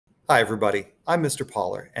Hi everybody, I'm Mr.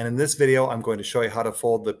 Poller, and in this video I'm going to show you how to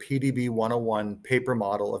fold the PDB-101 paper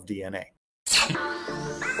model of DNA.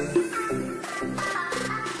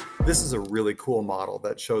 This is a really cool model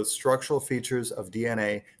that shows structural features of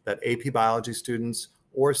DNA that AP Biology students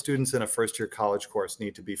or students in a first-year college course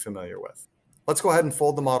need to be familiar with. Let's go ahead and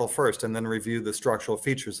fold the model first and then review the structural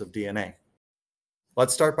features of DNA.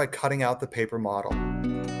 Let's start by cutting out the paper model.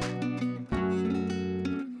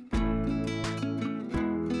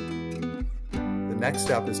 The next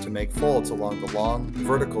step is to make folds along the long,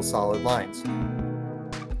 vertical solid lines.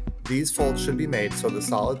 These folds should be made so the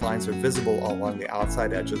solid lines are visible along the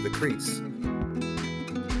outside edge of the crease.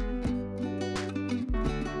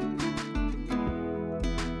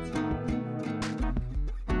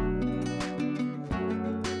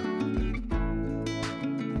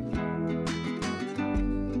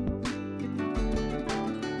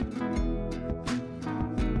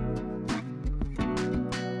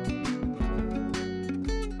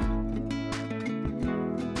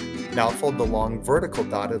 Now fold the long vertical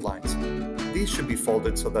dotted lines. These should be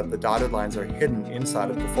folded so that the dotted lines are hidden inside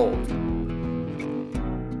of the fold.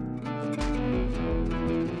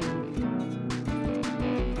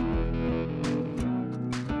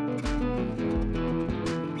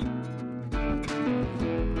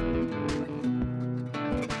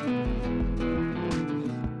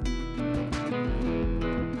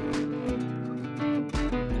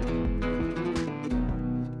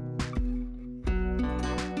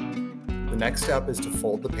 The next step is to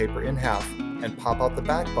fold the paper in half and pop out the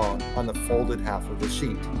backbone on the folded half of the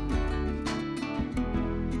sheet.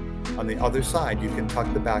 On the other side, you can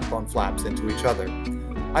tuck the backbone flaps into each other.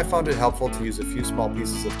 I found it helpful to use a few small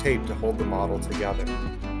pieces of tape to hold the model together.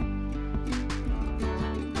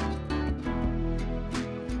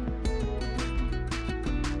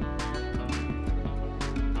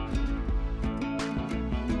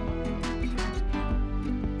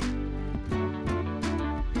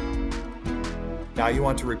 Now you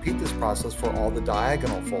want to repeat this process for all the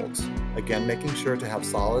diagonal folds, again making sure to have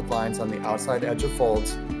solid lines on the outside edge of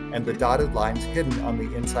folds and the dotted lines hidden on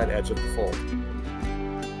the inside edge of the fold.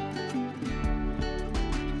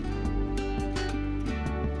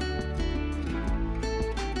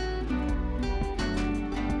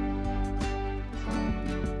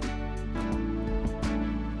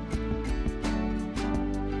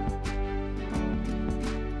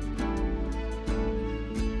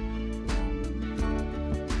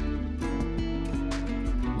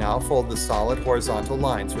 Now fold the solid horizontal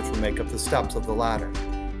lines which will make up the steps of the ladder.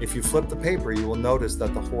 If you flip the paper, you will notice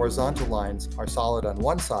that the horizontal lines are solid on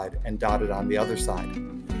one side and dotted on the other side.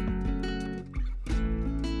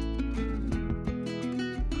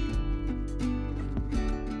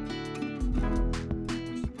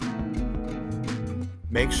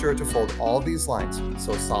 Make sure to fold all these lines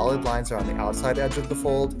so solid lines are on the outside edge of the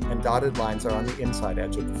fold and dotted lines are on the inside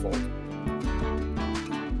edge of the fold.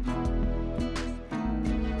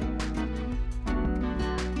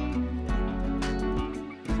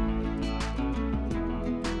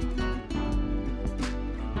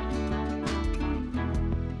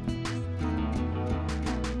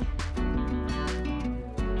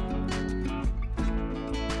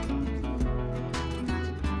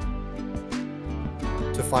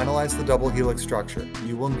 To finalize the double helix structure,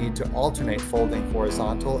 you will need to alternate folding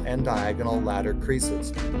horizontal and diagonal ladder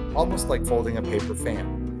creases, almost like folding a paper fan.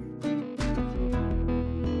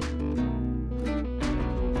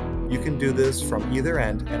 You can do this from either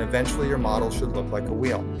end, and eventually your model should look like a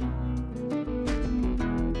wheel.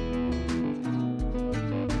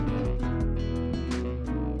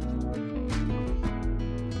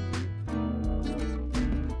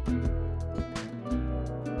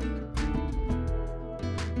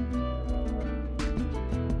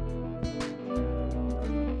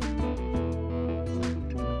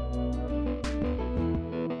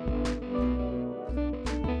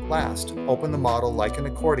 Last, open the model like an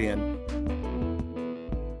accordion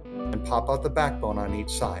and pop out the backbone on each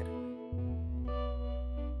side.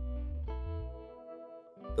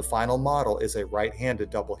 The final model is a right-handed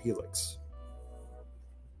double helix.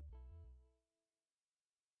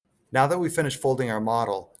 Now that we've finished folding our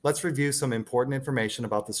model, let's review some important information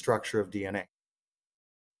about the structure of DNA.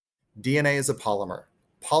 DNA is a polymer.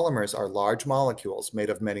 Polymers are large molecules made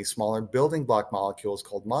of many smaller building block molecules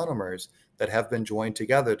called monomers that have been joined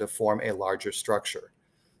together to form a larger structure.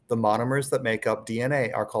 The monomers that make up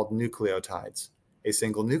DNA are called nucleotides. A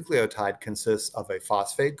single nucleotide consists of a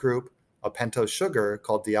phosphate group, a pentose sugar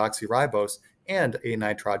called deoxyribose, and a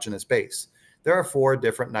nitrogenous base. There are 4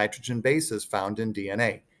 different nitrogen bases found in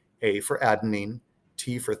DNA: A for adenine,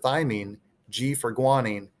 T for thymine, G for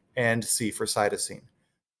guanine, and C for cytosine.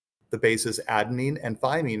 The bases adenine and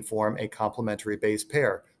thymine form a complementary base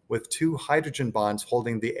pair, with two hydrogen bonds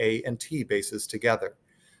holding the A and T bases together.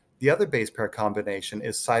 The other base pair combination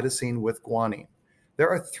is cytosine with guanine. There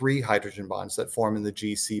are three hydrogen bonds that form in the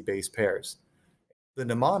GC base pairs. The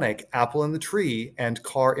mnemonic apple in the tree and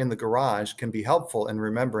car in the garage can be helpful in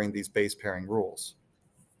remembering these base pairing rules.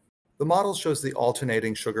 The model shows the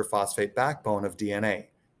alternating sugar-phosphate backbone of DNA.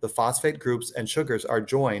 The phosphate groups and sugars are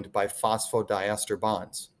joined by phosphodiester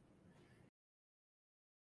bonds.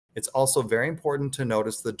 It's also very important to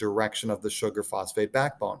notice the direction of the sugar-phosphate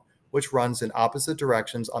backbone, which runs in opposite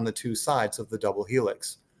directions on the two sides of the double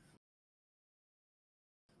helix.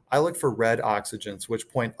 I look for red oxygens, which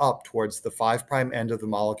point up towards the 5' end of the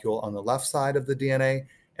molecule on the left side of the DNA,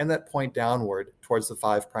 and that point downward towards the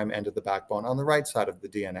 5' end of the backbone on the right side of the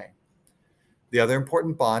DNA. The other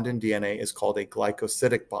important bond in DNA is called a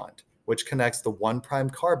glycosidic bond, which connects the 1'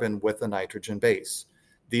 carbon with the nitrogen base.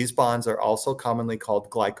 These bonds are also commonly called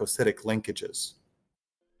glycosidic linkages.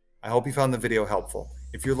 I hope you found the video helpful.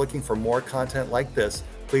 If you're looking for more content like this,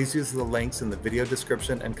 please use the links in the video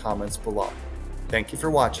description and comments below. Thank you for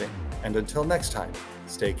watching, and until next time,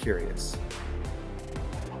 stay curious.